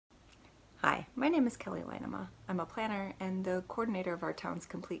Hi, my name is Kelly Lynema. I'm a planner and the coordinator of our town's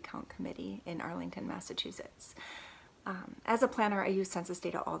Complete Count Committee in Arlington, Massachusetts. As a planner, I use census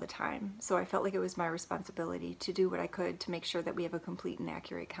data all the time, so I felt like it was my responsibility to do what I could to make sure that we have a complete and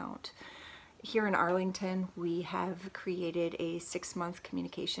accurate count. Here in Arlington, we have created a 6-month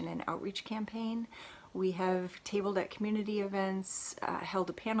communication and outreach campaign. We have tabled at community events, held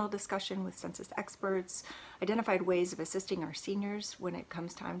a panel discussion with census experts, identified ways of assisting our seniors when it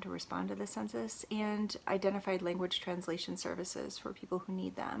comes time to respond to the census, and identified language translation services for people who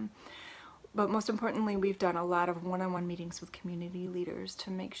need them. But most importantly, we've done a lot of one-on-one meetings with community leaders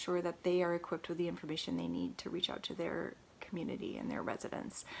to make sure that they are equipped with the information they need to reach out to their community and their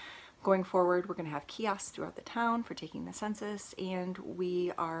residents. Going forward, we're going to have kiosks throughout the town for taking the census, and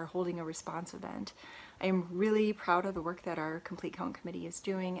we are holding a response event. I am really proud of the work that our Complete Count Committee is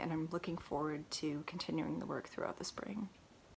doing, and I'm looking forward to continuing the work throughout the spring.